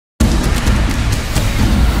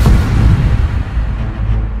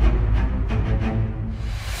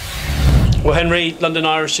Well, Henry, London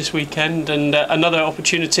Irish this weekend, and another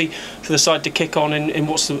opportunity for the side to kick on in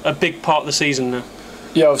what's a big part of the season now.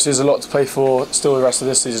 Yeah, obviously there's a lot to play for still the rest of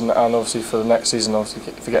this season, and obviously for the next season,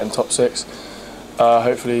 obviously for getting top 6.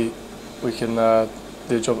 Hopefully we can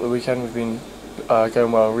do a job at the weekend. We've been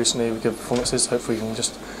going well recently with good performances. Hopefully we can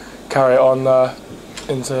just carry it on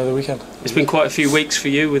into the weekend. It's been quite a few weeks for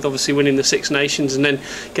you, with obviously winning the Six Nations and then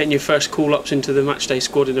getting your first call-ups into the matchday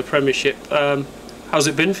squad in the Premiership. How's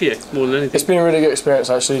it been for you, more than anything? It's been a really good experience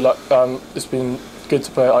actually. It's been good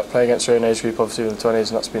to play against your own age group, obviously in the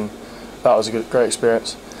 20s, and that was a great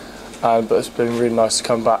experience. But it's been really nice to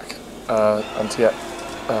come back and to get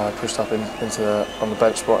pushed up on the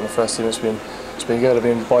bench spot in the first team. It's been good. I've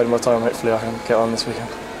been biding my time. Hopefully I can get on this weekend.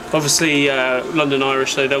 Obviously, London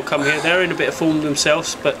Irish, though, they'll come here. They're in a bit of form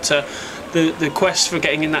themselves, but the quest for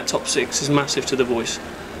getting in that top 6 is massive to the boys.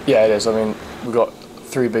 Yeah, it is. I mean, we've got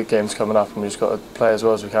 3 big games coming up, and we've just got to play as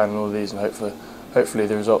well as we can in all of these, and hopefully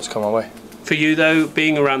the results come our way. For you, though,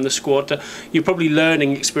 being around the squad, you're probably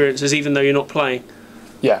learning experiences even though you're not playing.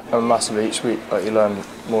 Yeah, and massively each week. You learn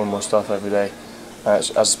more and more stuff every day.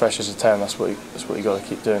 Especially as a 10, that's what you got to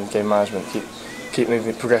keep doing. Game management, keep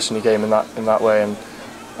moving, progressing your game in that way, and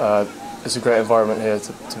it's a great environment here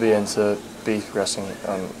to be in, to be progressing,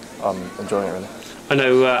 and I'm enjoying it really. I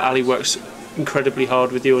know Ali works incredibly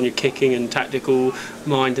hard with you on your kicking and tactical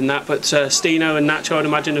mind and that, but Stino and Nacho, I'd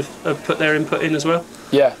imagine, have put their input in as well.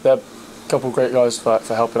 Yeah, they're a couple of great guys for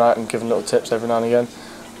helping out and giving little tips every now and again.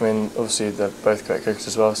 I mean, obviously they're both great cookers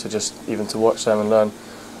as well, so just even to watch them and learn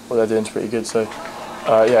what they're doing is pretty good. So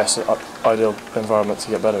yeah, it's an ideal environment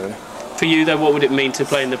to get better really. For you though, what would it mean to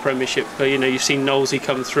play in the Premiership? You know, you've seen Knowlesy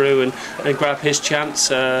come through and grab his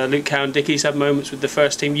chance. Luke Cowan-Dickie's had moments with the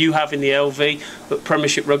first team. You have in the LV, but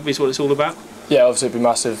Premiership rugby is what it's all about. Yeah, obviously it'd be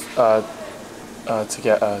massive to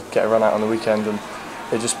get a run out on the weekend, and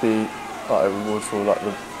it'd just be a reward for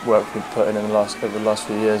the work we've put in over the last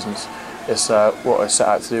few years, and it's what I set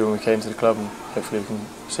out to do when we came to the club, and hopefully we can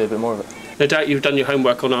see a bit more of it. No doubt you've done your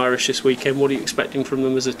homework on Irish this weekend. What are you expecting from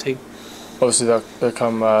them as a team? Obviously they'll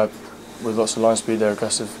come with lots of line speed. They're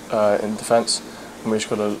aggressive in defence, and we just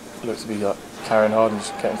got to look to be carrying hard and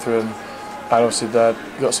just getting through them. And obviously they've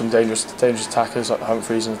got some dangerous attackers like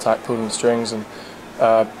Humphreys in attack, pulling the strings, and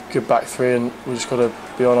good back 3, and we just got to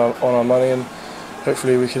be on our money, and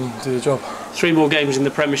hopefully we can do the job. 3 more games in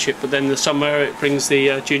the Premiership, but then the summer it brings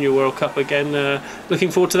the Junior World Cup again.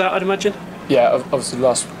 Looking forward to that, I'd imagine. Yeah, obviously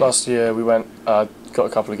last year we went, got a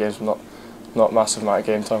couple of games, but not massive amount of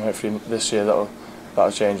game time. Hopefully this year that'll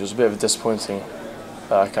change. It was a bit of a disappointing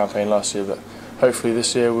campaign last year, but hopefully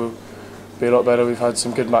this year we'll be a lot better. We've had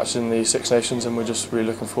some good matches in the Six Nations, and we're just really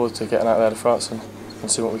looking forward to getting out there to France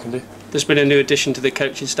and see what we can do. There's been a new addition to the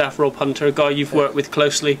coaching staff, Rob Hunter, a guy you've worked with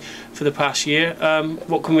closely for the past year.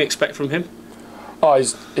 What can we expect from him? Oh,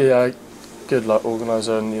 he's a good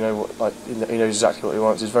organiser, and he knows exactly what he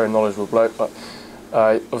wants. He's a very knowledgeable bloke, but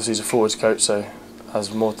obviously he's a forwards coach, so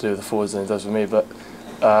has more to do with the forwards than he does with me. But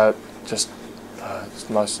it's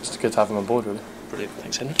nice, it's good to have him on board, really. Brilliant,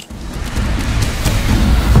 thanks, Henry.